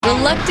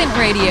Reluctant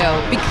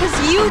Radio, because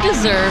you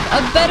deserve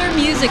a better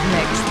music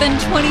mix than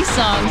 20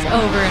 songs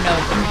over and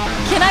over.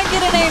 Can I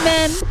get an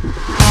amen?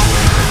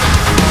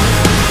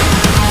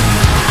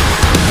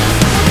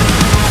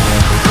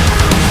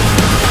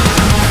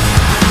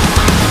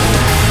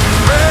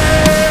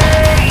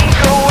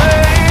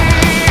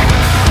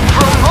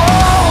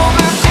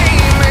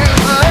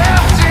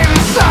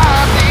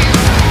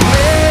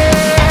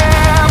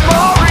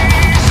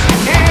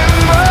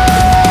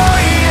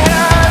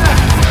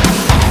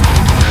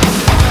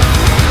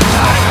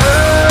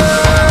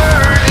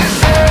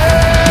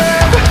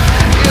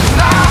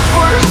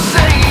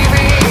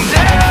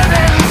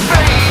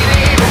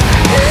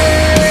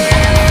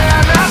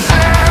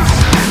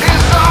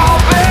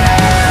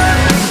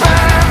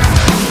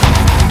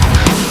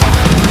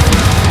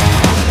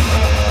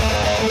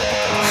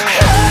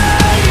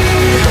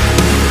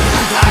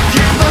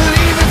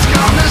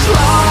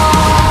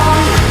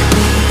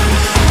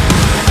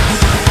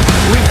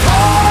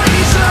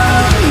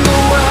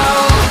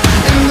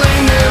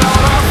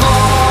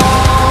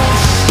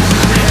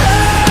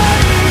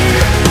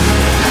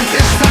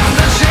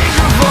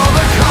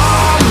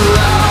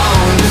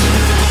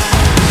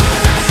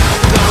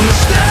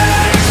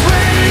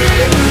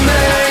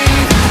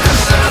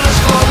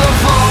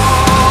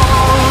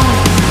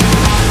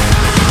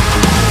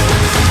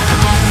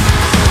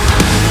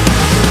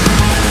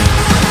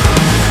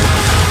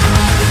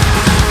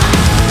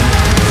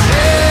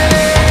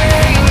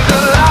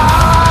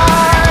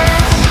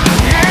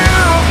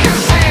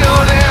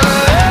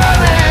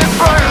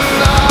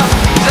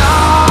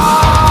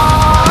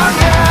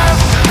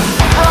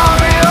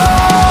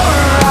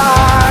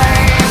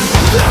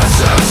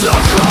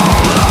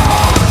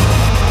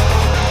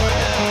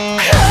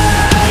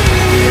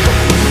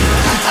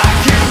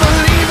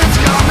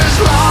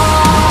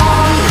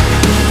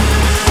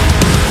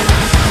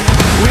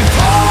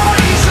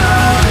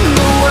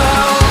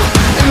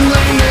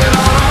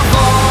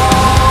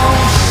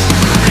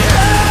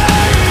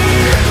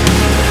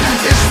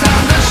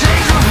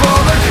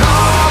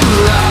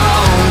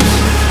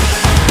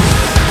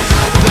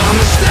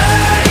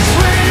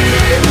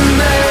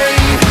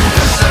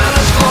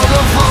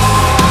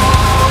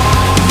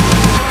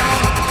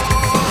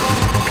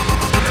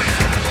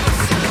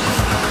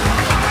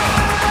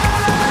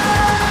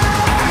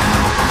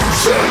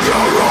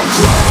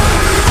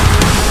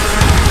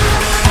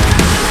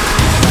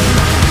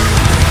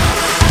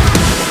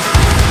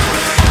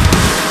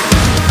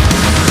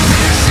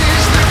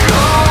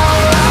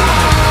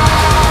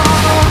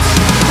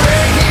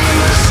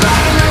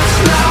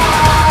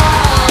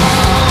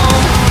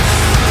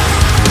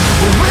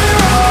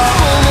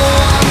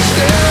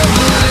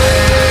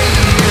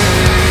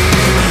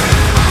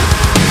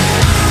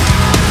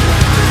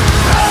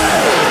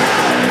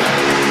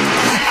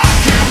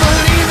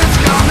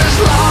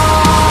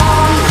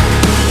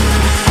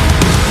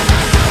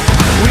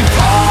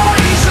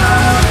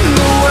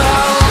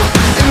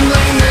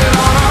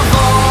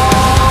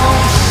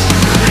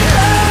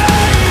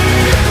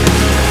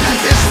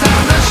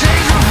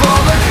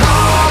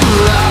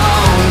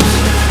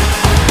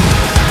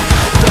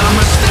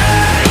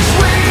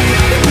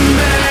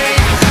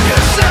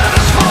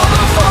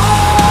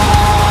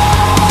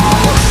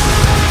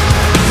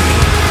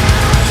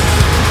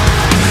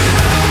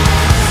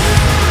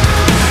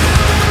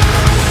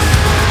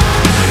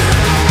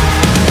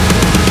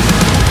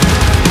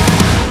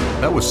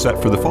 Set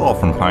for the fall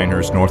from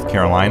Pinehurst, North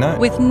Carolina.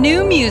 With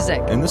new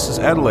music. And this is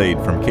Adelaide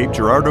from Cape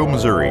Girardeau,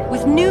 Missouri.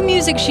 With new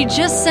music she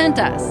just sent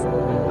us.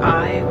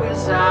 I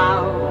was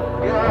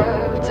out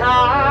of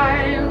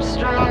time,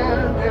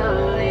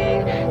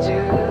 struggling to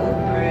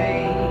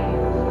breathe.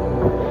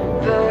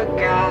 The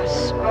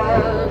gasp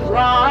of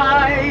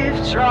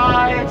life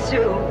tried to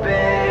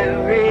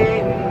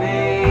bury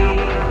me.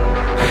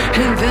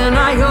 And then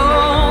I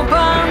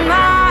opened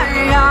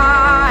my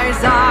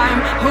eyes, I'm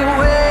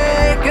awakening.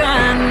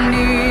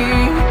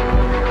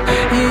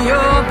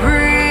 You're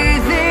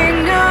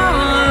breathing new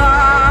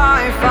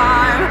life.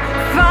 I'm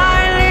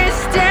finally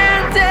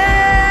standing.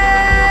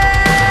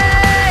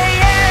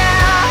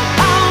 Yeah,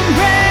 I'm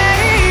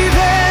brave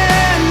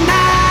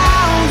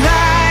now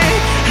that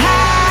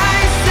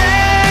I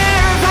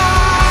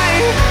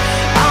survive.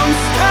 I'm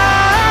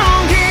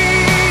strong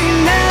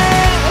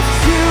enough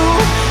to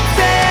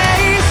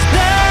face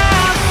the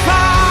fight.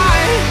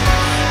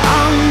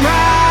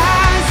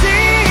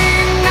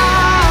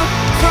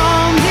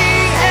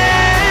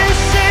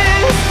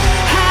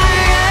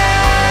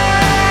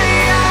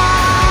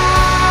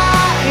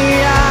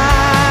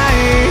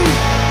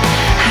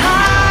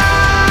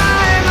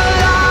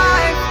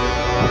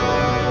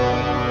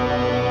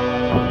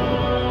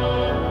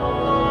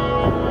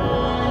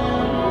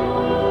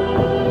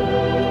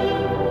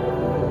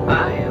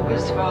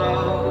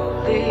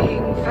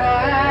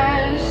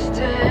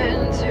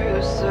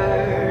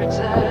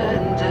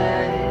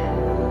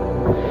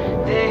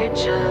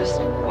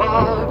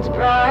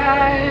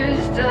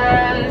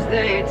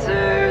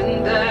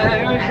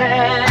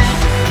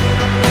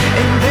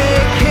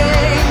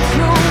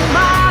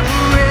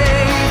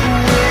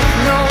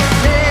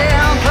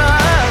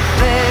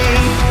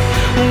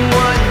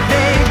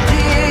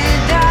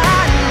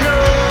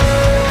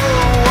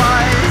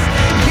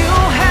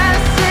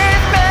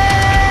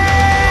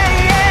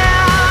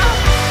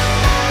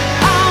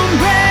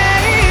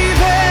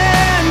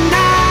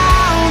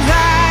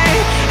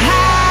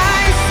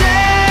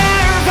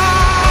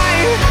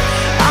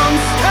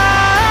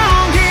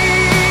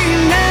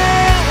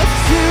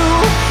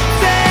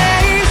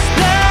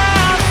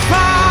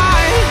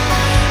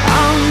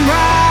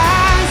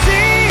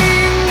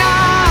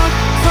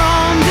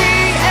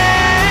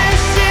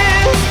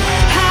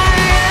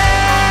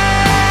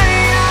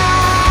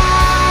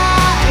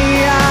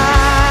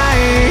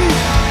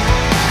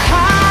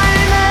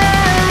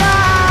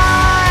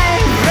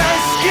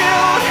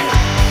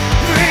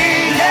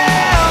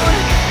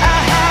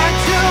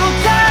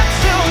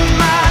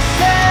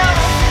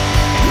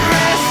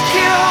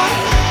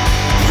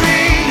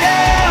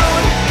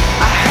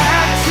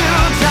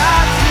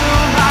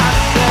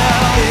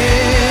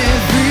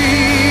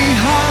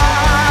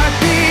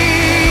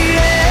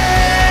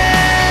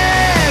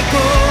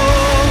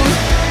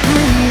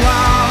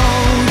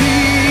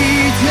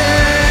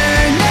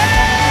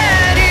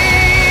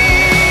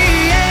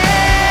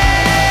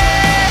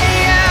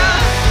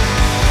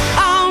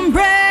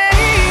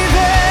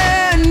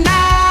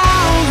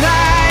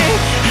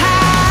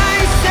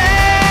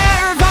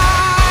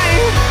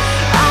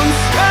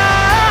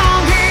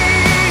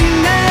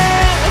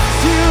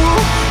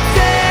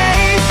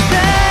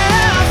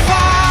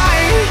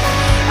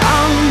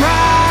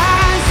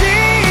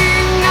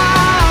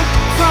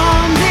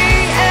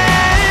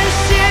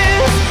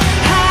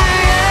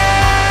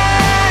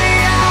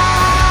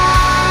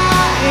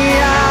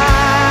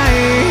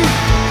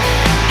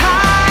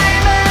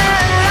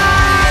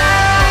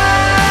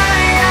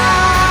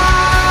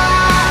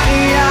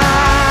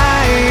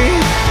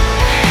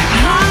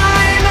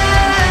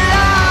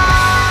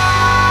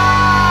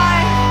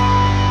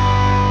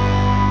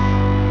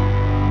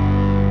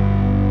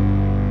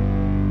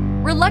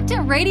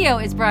 Radio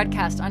is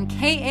broadcast on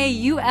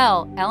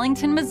KAUL,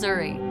 Ellington,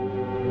 Missouri.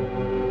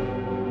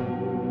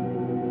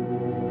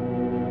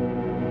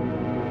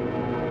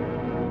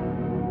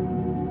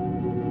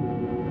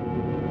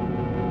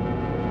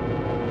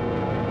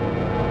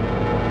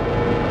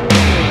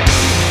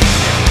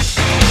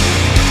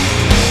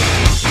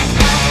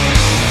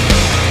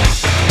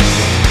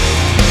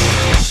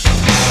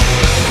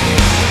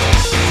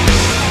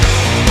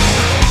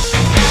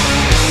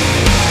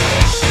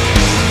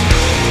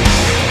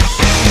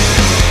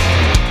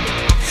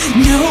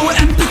 No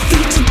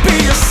empathy to be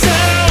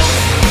yourself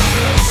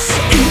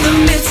in the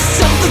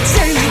midst of the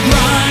daily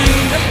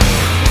grind,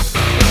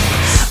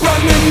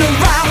 running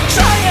around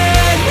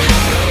trying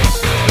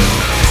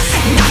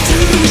not to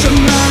lose your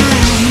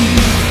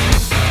mind.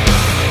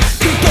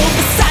 People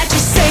beside you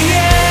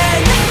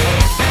saying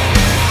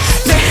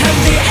they have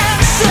the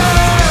answer,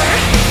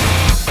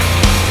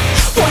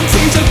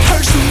 wanting to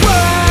purge the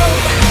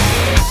world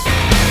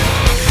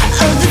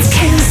of its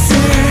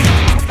cancer.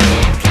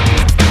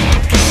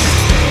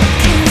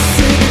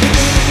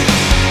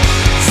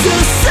 So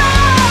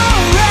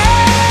sorry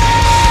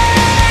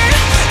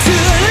to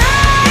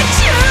let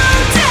you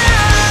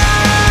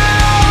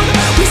down.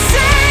 We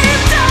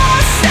saved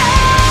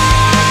ourselves,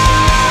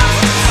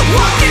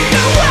 walking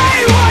away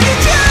while you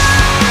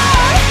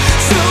drown.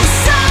 So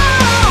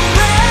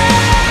sorry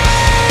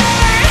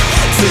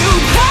to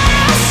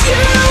pass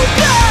you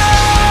by.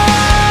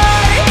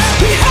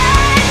 We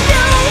had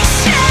no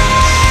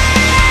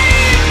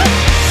shame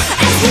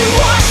as we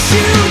watched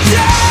you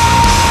die.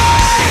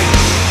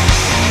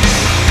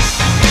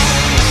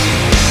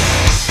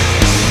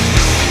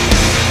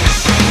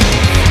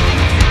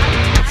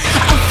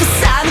 A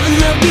facade of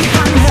love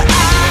behind her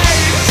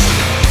eyes,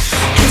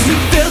 as we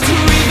failed to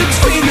read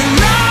between the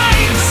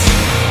lines.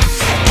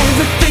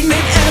 Everything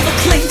they've ever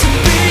claimed to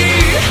be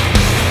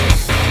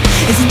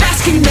is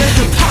masking their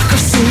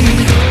hypocrisy.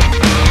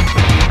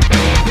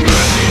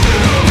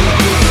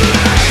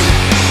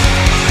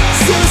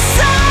 So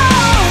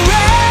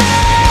sorry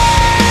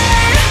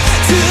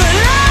to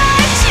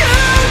let you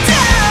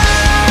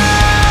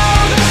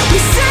down. We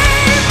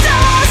saved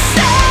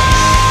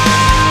ourselves,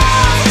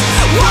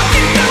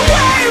 walking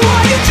away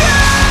while you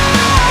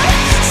drown.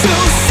 So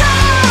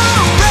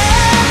sorry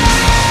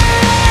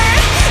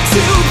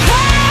to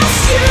pass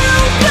you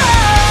by.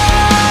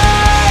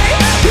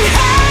 We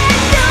had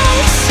no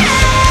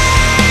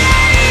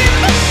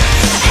shame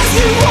as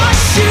we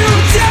watched you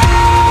die.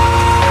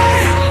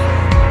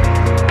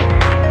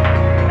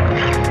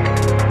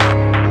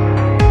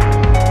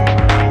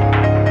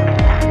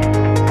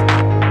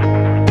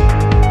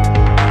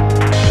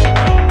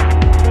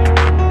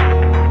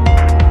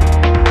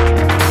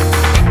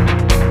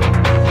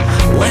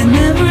 When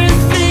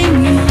everything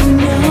you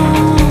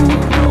know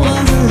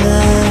was a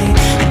lie,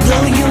 and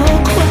all your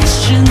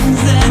questions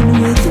end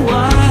with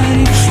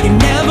why, you're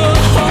never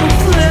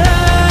hopeless.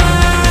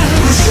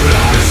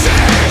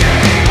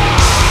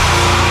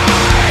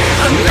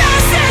 A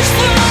message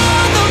for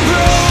the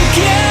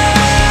broken.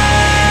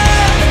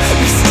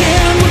 We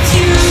stand with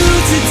you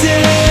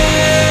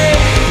today.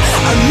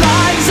 Our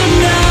lives are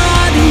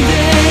not in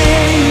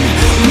vain.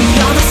 We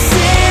are the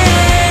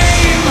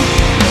same.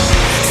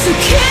 So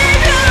keep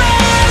your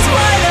eyes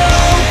wide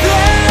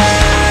open.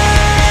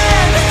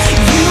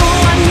 You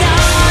are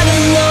not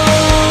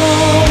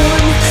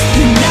alone.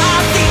 You're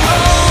not the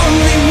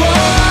only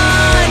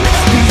one.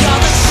 We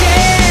are the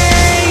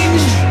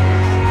change.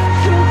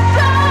 So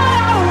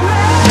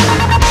sorry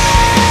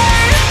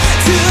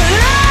to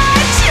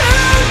let you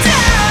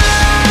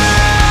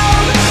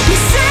down. We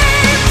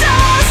saved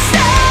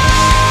ourselves,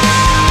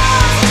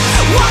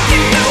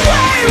 walking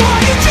away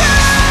while you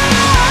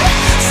drown.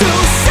 So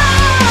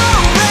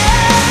sorry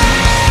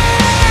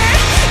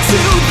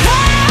to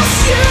pass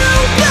you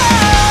by.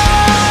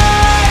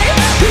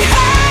 We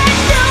had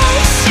no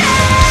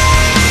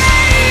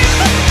shame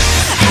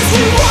as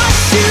we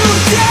watched you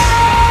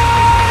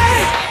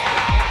die.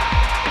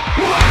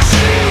 Watch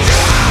you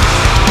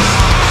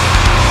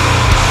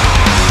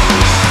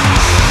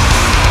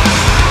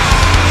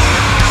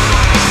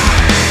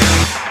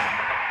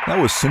That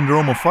was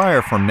Syndrome of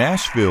Fire from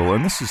Nashville,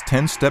 and this is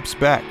 10 Steps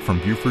Back from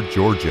Buford,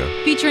 Georgia.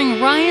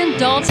 Featuring Ryan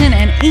Dalton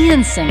and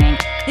Ian singing.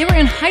 They were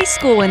in high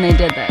school when they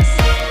did this.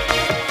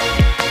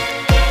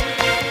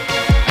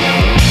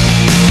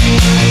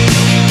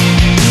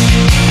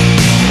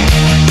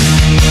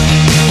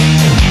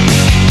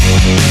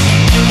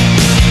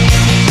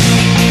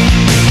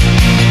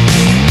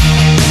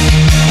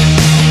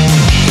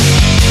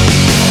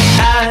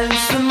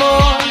 as the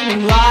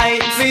morning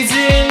light fades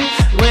in,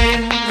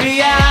 when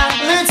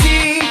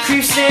reality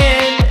creeps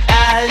in,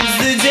 as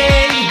the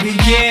day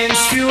begins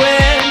to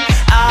end,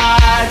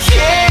 I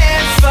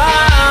can't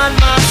find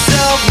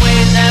myself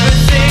when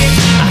everything's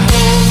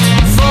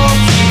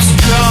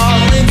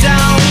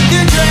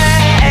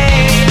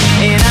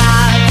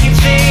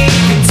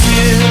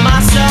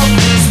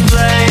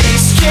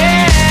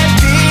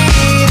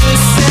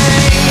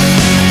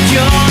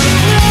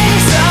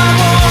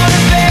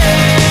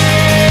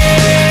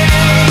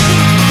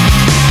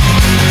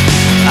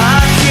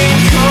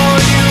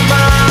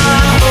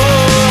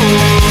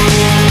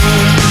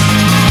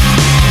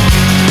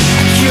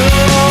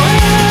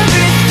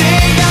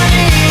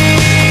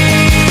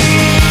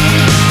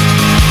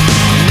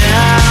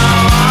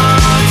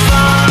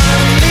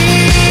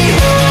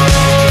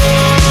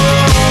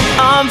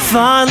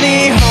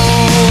finally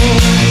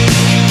home.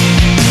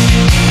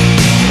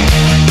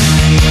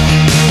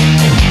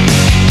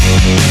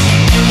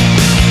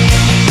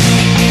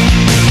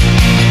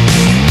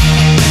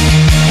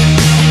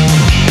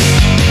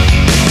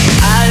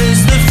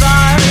 As the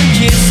fire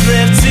gets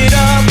lifted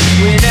up,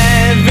 when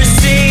every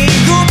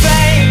single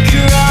bank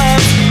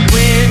erupts,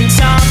 when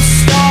time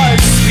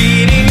starts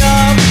speeding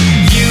up,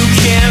 you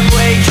can't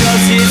wait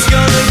 'cause it's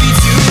gonna be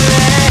too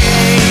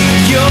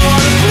late. You're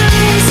the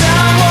place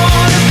I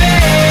wanna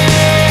be.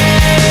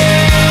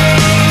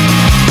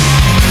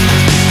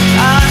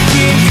 I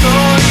can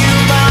call you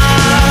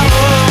my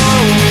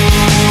own.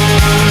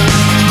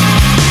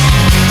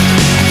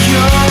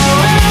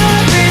 You're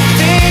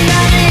everything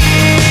I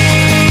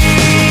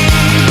need.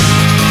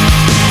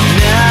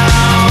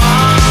 Now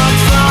I'm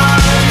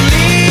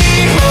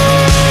finally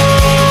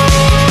home.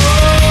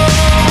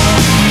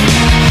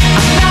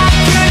 I'm not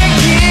gonna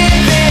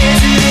give in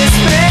to this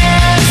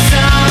mess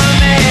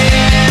I'm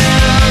in.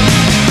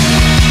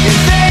 If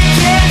they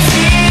can't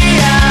see,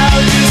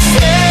 I'll just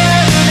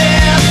tell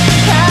them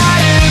how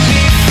to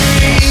be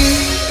free.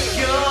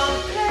 You're the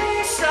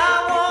place I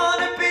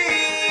wanna be.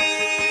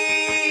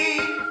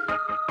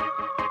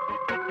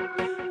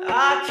 I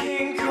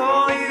can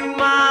call you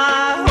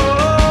my own.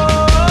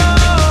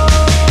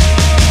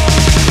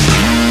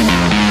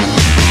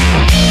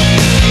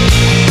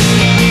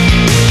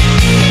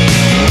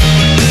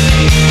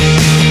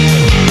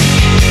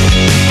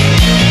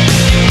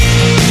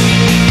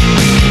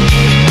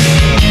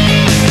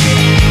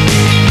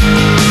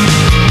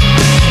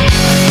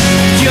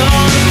 You're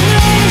the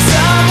place I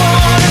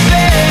wanna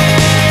be.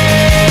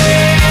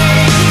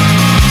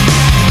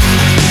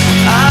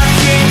 I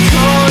can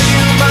call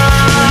you my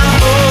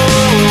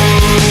own.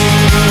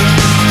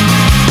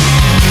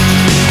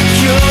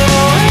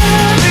 You're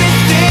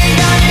everything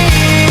I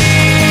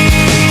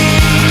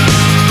need.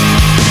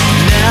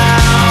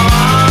 Now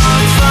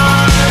I'm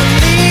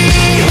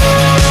finally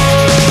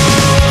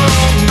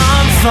home.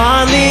 I'm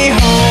finally home.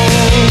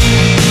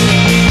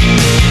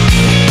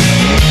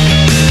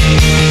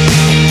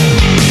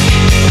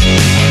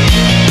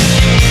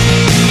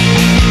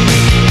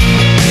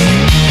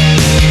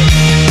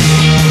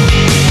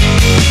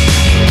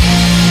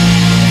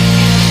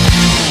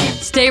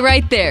 Stay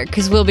right there,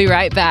 because we'll be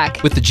right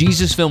back. With the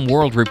Jesus Film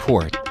World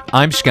Report,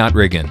 I'm Scott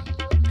Riggin.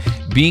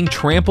 Being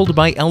trampled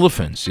by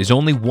elephants is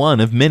only one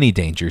of many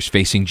dangers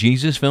facing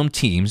Jesus Film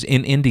teams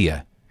in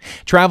India.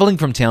 Traveling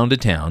from town to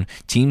town,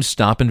 teams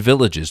stop in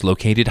villages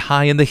located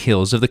high in the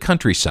hills of the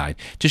countryside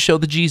to show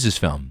the Jesus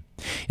Film.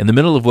 In the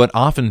middle of what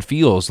often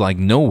feels like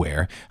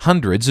nowhere,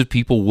 hundreds of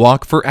people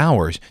walk for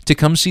hours to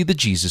come see the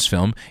Jesus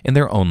Film in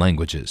their own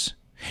languages.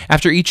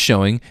 After each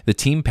showing, the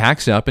team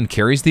packs up and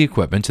carries the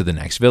equipment to the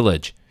next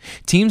village.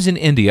 Teams in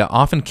India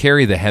often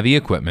carry the heavy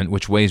equipment,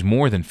 which weighs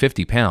more than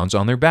 50 pounds,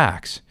 on their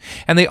backs,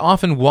 and they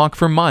often walk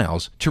for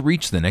miles to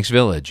reach the next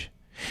village.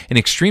 In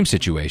extreme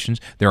situations,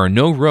 there are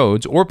no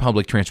roads or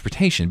public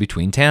transportation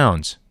between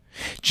towns.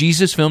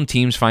 Jesus Film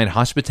teams find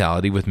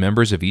hospitality with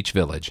members of each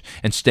village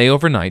and stay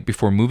overnight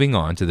before moving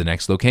on to the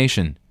next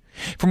location.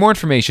 For more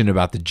information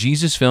about the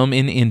Jesus Film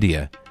in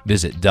India,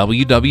 visit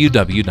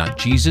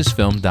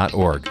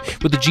www.jesusfilm.org.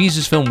 With the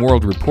Jesus Film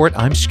World Report,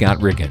 I'm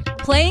Scott Riggin.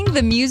 Playing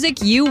the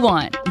music you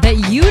want, that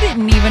you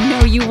didn't even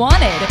know you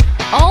wanted.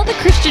 All the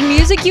Christian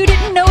music you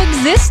didn't know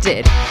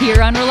existed.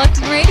 Here on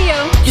Reluctant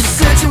Radio. You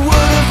said you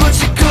would've, but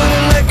you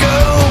couldn't let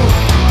go.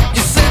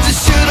 You said you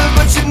should've,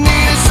 but you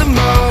needed some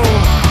more.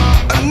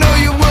 I know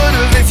you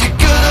would've if you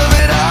could've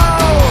it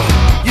all.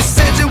 You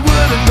said you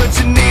would've, but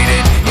you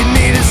needed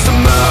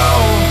some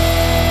more.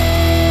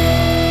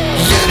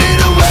 You need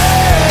a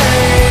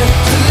way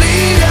to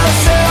leave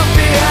yourself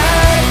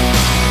behind,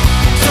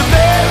 to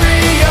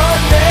bury your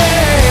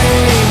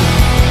name,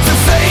 to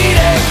fade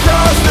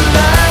across the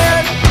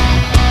line.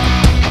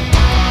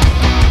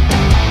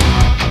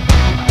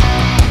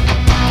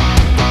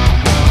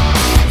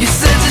 You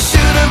said you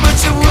should've, but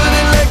you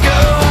wouldn't let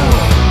go.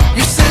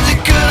 You said you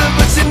could've,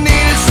 but you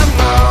needed some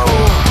more.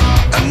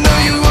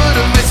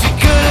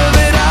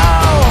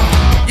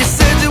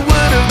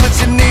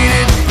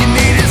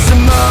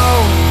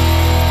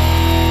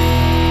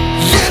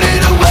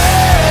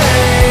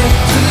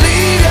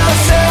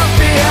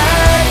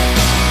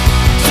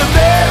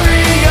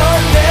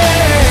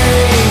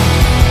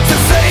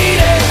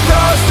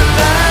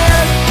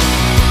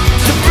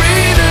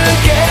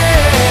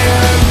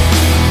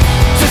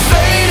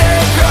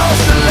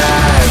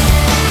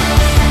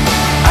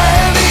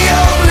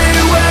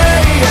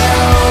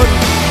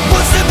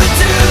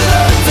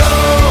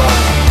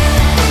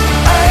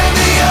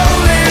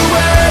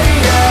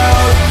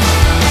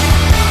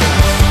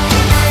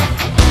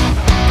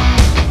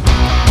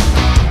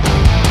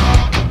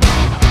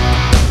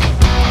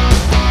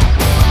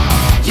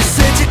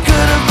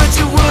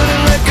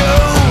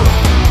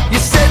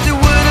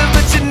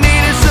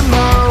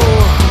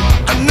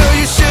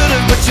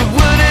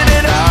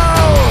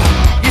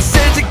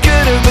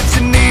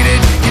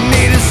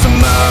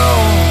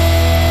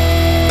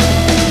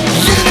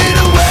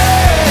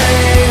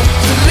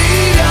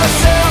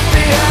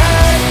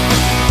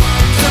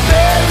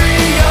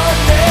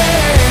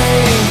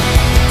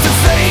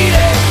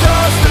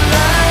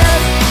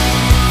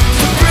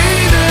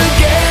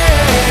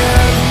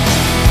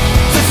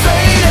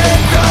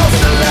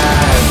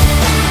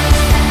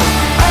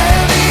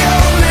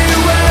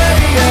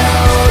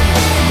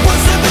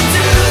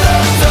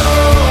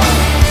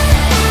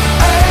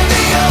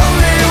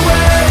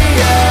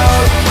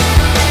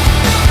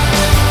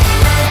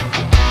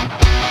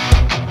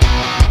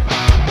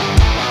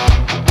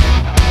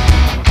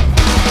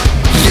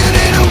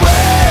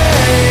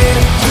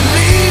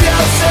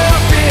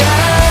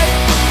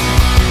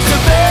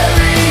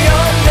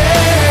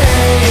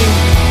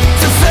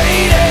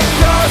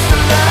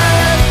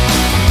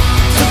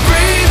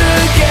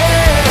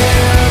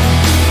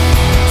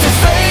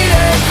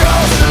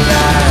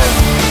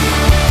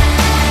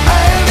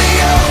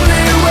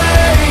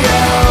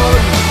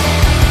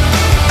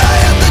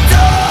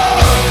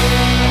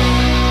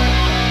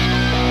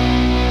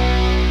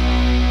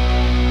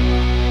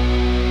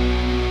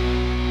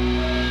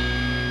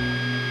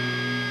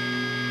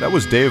 That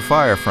was Day of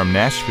Fire from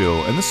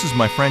Nashville, and this is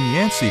my friend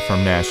Yancey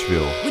from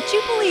Nashville. Would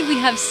you believe we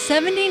have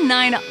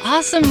 79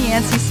 awesome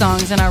Yancey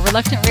songs in our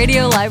Reluctant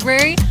Radio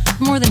library?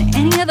 More than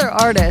any other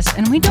artist,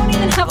 and we don't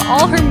even have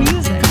all her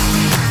music.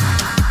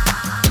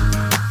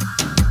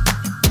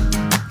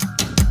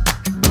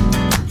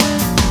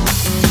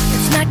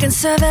 It's not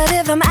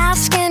conservative, I'm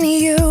asking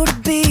you to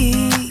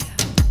be.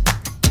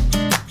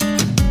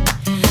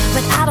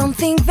 But I don't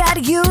think that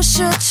you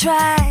should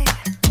try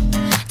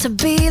to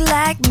be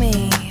like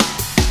me.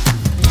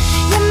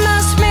 You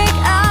must make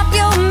up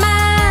your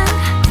mind.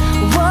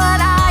 What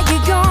are you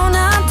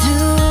gonna do?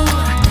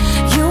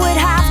 You would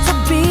have to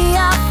be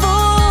a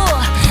fool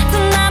to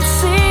not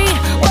see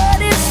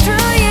what is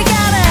true. You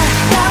gotta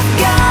love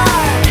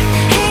God,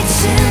 hate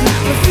sin,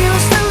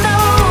 refuse to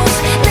lose,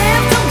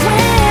 live to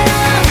win.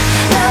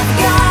 Love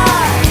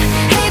God,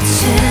 hate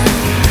sin.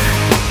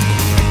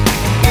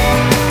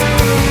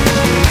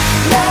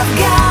 Love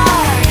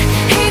God,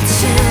 hate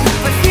sin,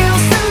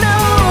 refuse to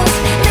lose,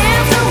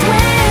 live to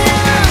win.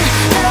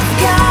 Love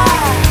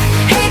God,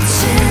 hate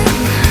sin.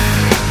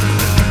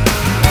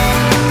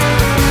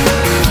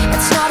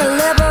 It's not a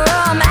liberal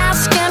I'm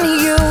asking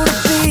you to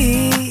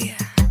be,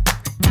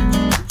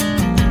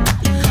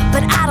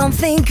 but I don't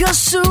think a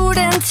suit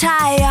and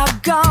tie are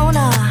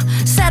gonna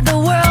set the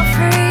world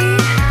free.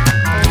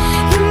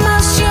 You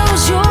must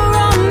use your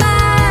own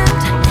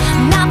mind,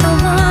 not the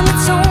one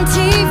that's on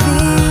TV.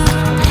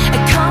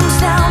 It comes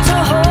down to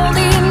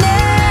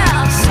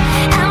holiness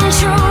and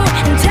true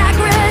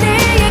integrity.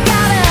 You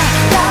gotta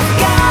love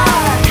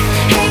God,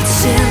 hate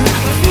sin,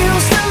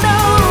 refuse to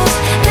lose,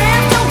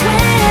 live to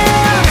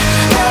win.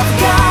 Love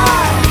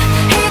God,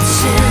 hate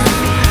sin.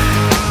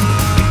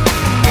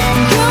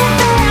 You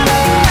better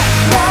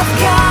love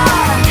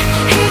God,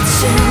 hate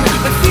sin,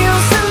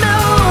 refuse to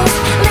lose,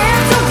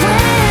 live to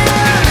win.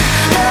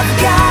 Love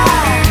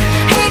God,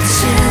 hate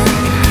sin.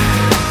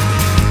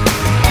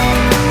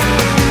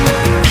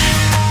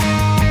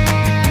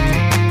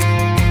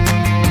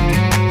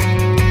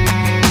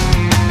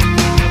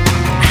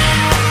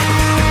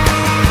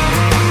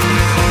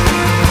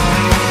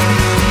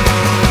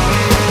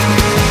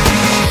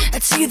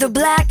 It's either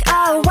black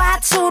or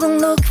white, so don't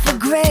look for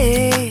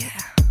gray.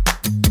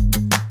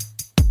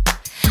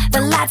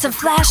 The lights are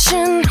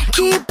flashing,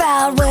 keep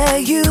out where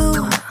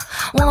you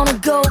wanna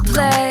go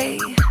play.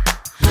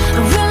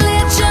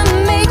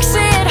 Religion makes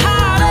it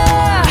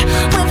harder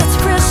with its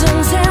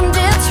prisons and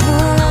its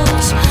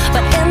rules.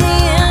 But in the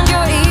end,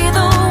 you're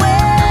either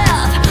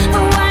with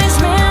the wise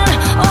men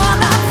or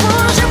the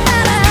fools. You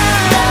better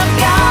love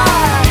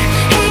God,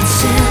 hate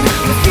sin,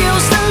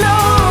 refuse to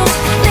lose,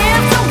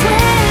 live to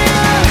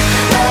win.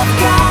 Love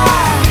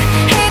God,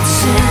 hate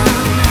sin.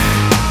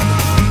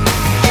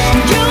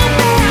 You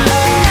better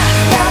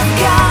love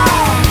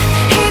God,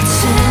 hate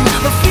sin,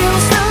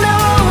 refuse to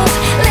lose,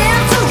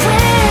 live to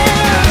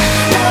win.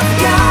 Love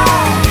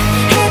God,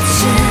 hate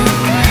sin.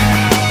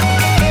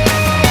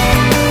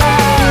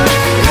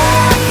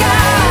 Love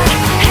God,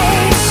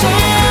 hate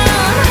sin.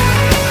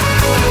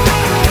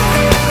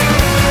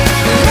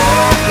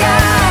 Love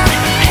God,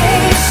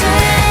 hate sin. Love God,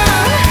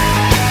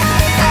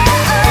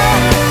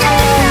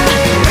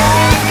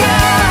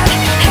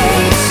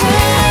 hate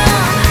sin.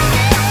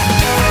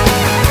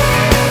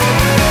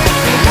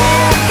 Love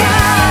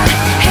God,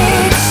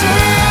 hate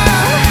sin.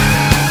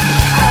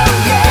 Oh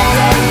yeah.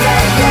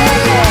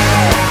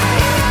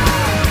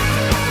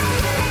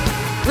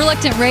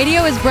 Reluctant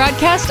Radio is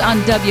broadcast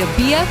on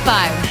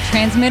WBFI with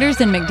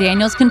transmitters in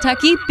McDaniels,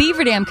 Kentucky,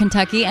 Beaver Dam,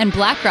 Kentucky, and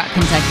Black Rock,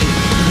 Kentucky.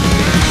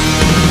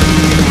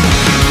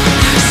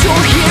 So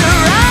here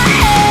I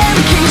am,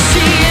 can you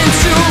see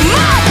into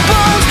my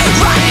bones?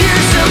 Right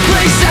here's a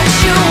place that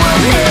you'll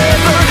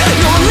never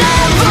know.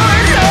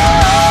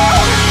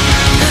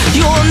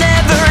 You'll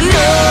never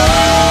know.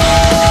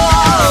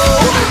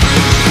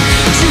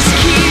 Just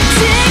keep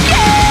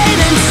digging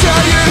until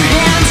your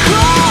hands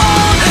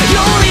cold.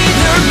 You'll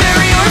either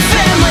bury your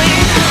family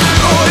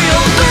or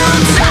you'll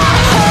build a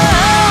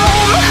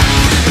home.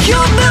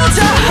 You'll build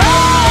a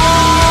home.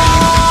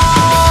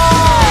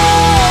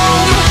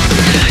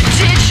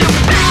 Did you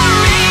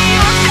bury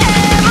your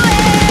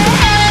family?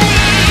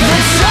 The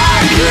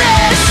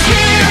darkness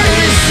here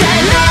is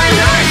an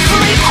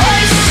unearthly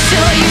place.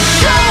 Till you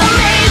show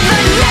me the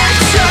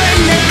nectar,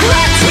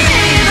 neglect me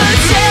the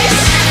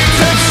taste.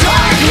 The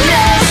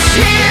darkness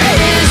here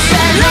is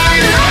an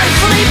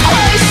unearthly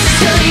place.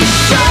 Till you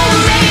show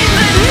me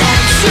the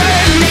nectar,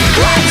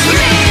 neglect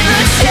me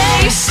the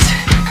taste.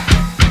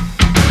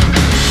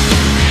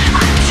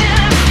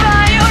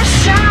 Identify your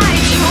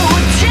side, you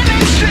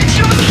demonstrate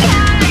your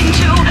kind,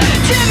 you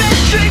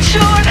demonstrate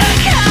your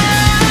kind.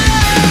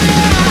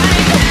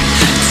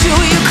 Do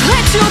you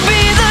claim to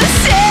be the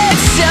six,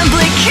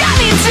 simply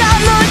counting down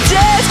the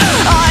days?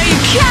 Are you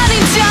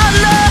counting down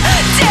the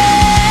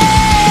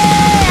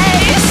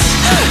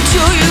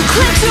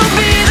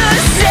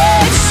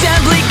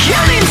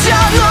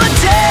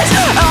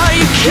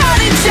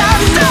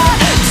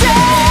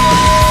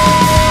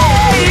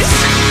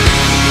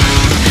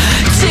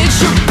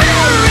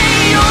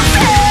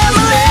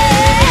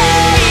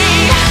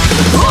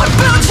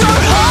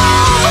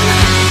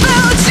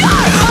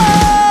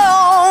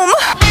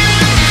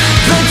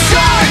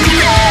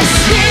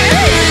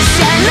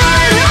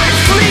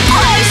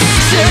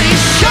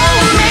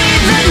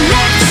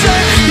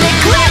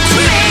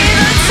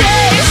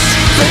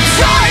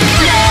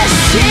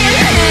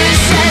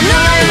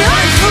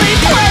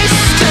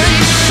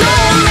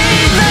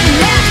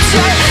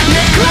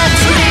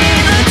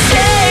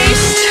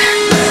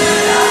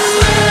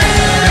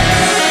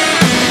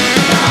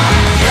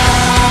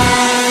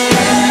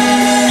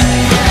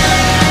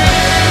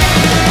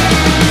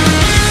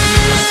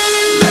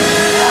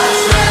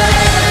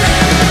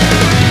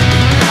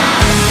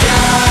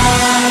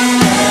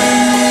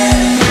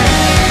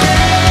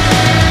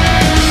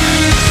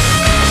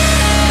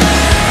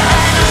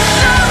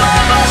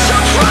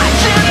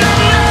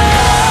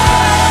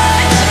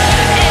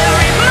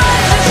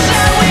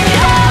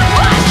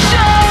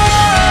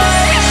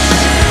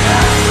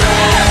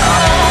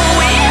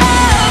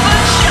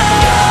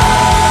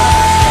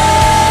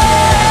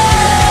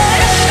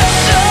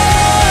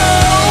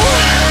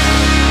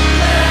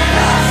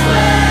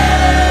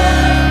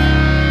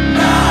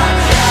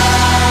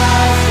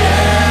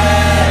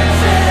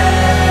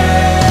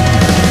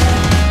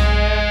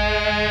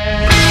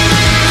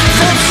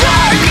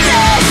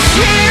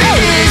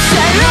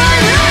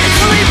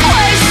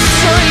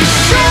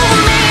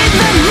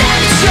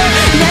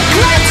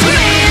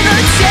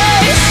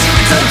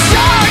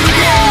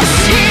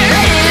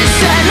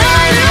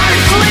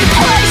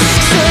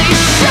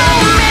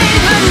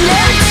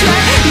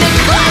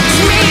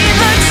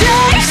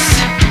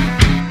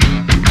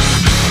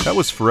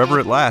Forever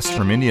It Lasts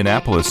from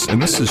Indianapolis, and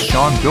this is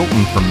Sean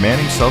Bilton from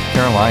Manning, South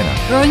Carolina.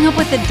 Growing up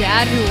with a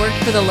dad who worked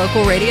for the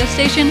local radio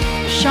station,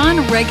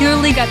 Sean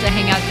regularly got to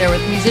hang out there with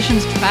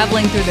musicians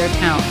traveling through their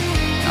town.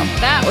 Now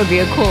that would be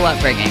a cool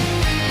upbringing.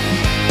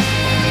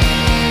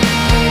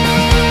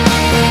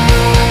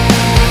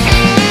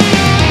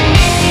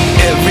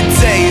 Every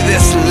day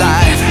this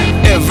life,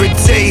 every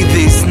day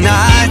these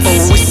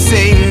nights, always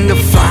seem to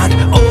find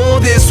all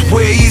this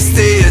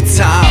wasted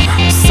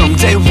time.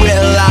 Someday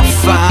will I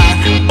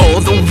find all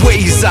the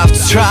ways I've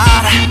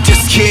tried.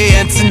 Just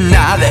can't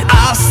deny that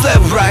I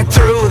slept right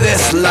through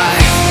this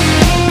life.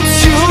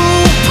 You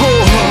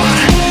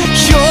poured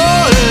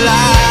your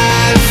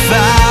life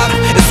out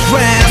as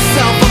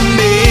ransom for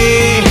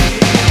me.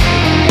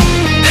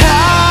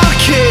 How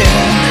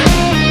can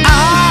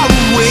I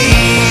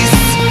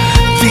waste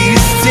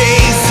these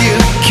days you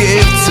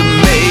give to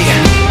me?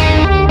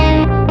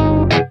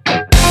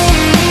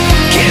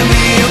 Give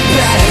me a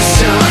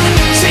passion,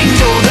 change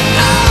all that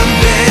I've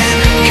been.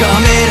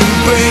 Come in and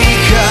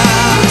break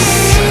us.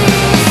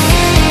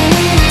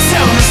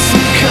 Tell me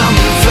some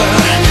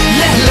comfort,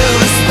 let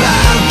loose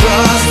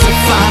spirals to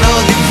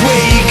finally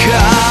wake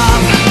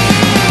up.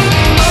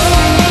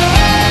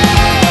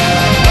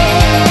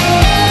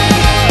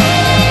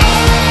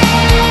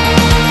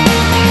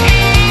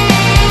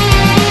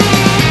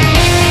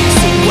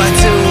 So why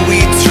do we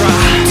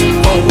try to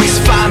always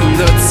find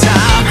the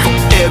time for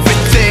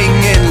everything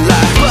in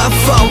life, but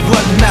for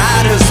what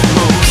matters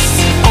most?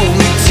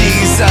 Only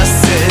Jesus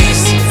is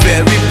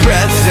very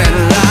breath and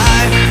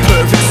life,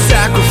 perfect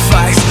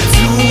sacrifice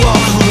to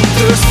all who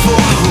thirst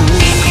for whom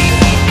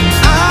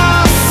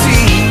I've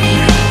seen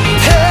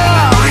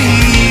how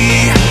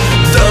He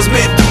does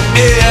me through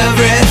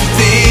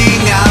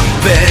everything I've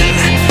been.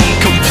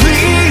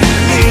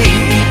 Completely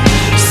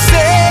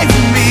save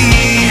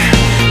me,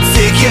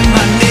 taking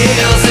my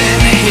nails in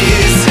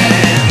His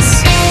hands.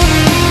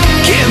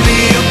 Give me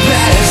a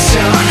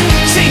passion,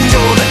 change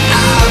all that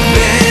I've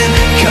been.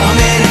 Come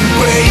in and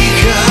break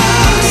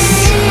us.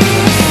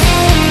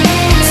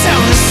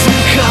 Tell me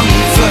some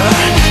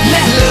comfort,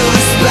 let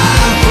loose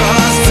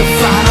spirals to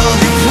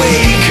finally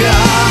wake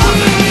up.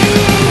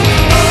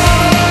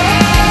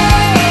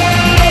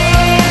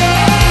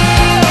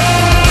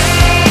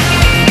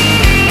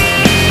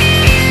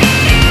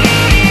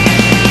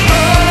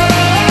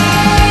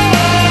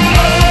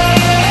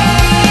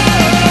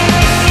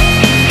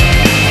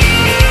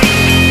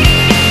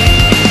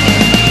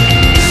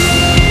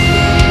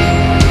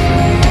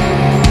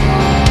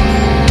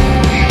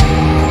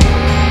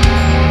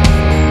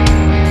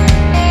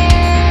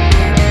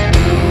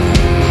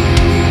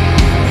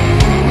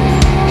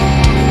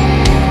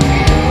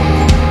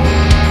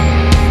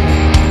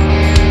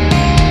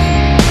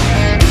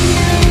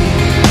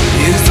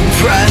 Is the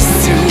price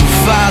to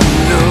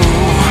follow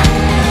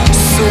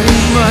so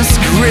much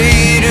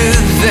greater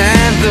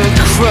than the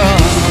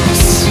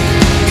cross?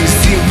 Is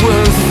He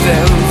worth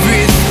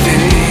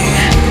everything,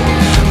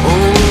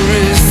 or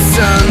is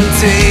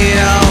Sunday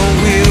all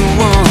we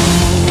want?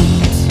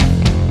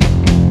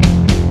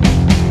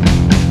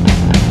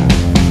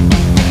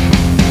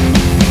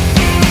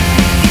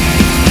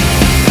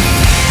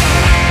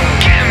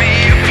 Give me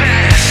a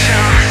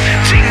passion,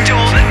 change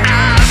all that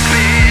I've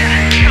been.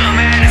 Come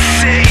in and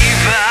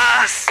save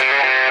us.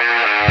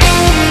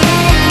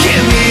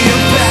 Give me a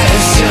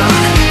passion,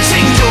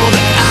 change all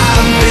that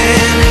I've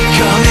been.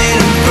 Come in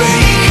and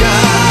break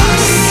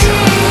us.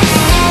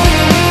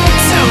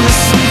 Tell me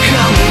some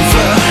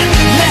comfort,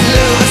 let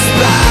loose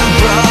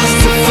spirals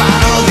to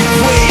finally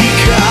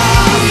wake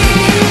up.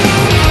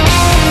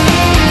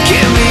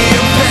 Give me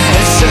a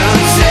passion,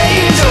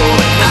 change all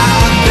that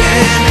I've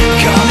been.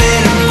 Come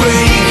in and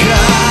break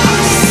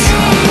us.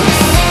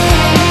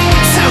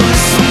 Tell me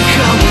some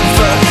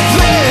comfort,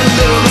 let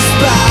loose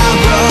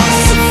spirals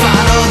to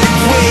finally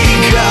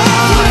wake up.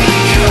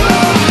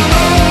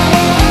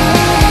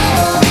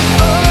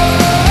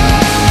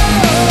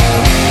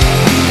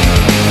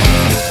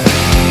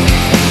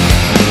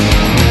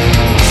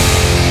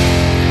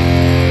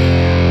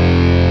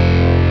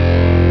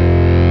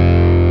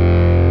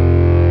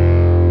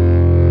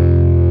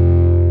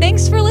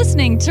 Thanks for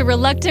listening to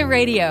Reluctant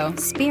Radio.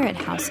 Spirit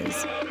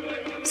houses,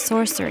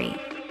 sorcery.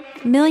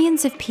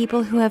 Millions of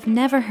people who have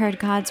never heard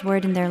God's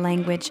word in their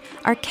language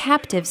are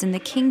captives in the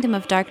kingdom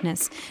of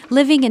darkness,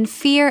 living in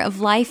fear of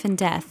life and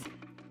death.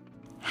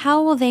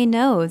 How will they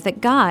know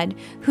that God,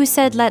 who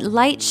said, "Let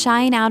light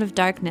shine out of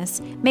darkness,"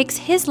 makes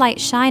His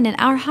light shine in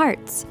our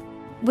hearts?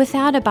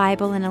 Without a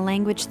Bible in a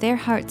language their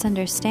hearts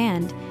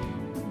understand,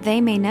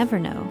 they may never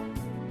know.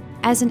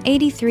 As an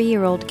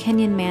 83-year-old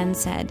Kenyan man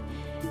said,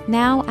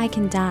 "Now I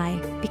can die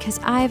because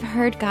I've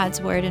heard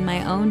God's word in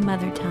my own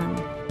mother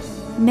tongue."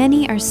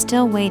 Many are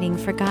still waiting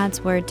for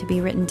God's word to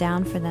be written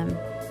down for them.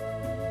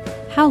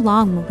 How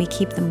long will we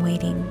keep them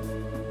waiting?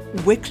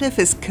 Wycliffe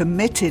is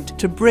committed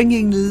to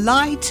bringing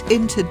light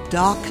into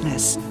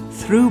darkness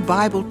through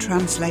Bible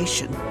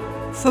translation.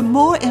 For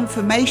more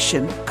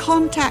information,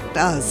 contact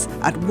us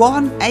at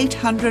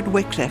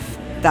 1-800-Wycliffe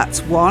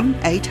That's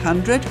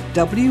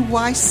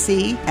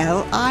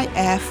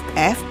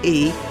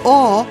 1-800-WYCLIFFE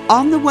or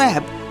on the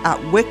web at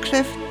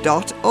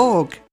wycliffe.org.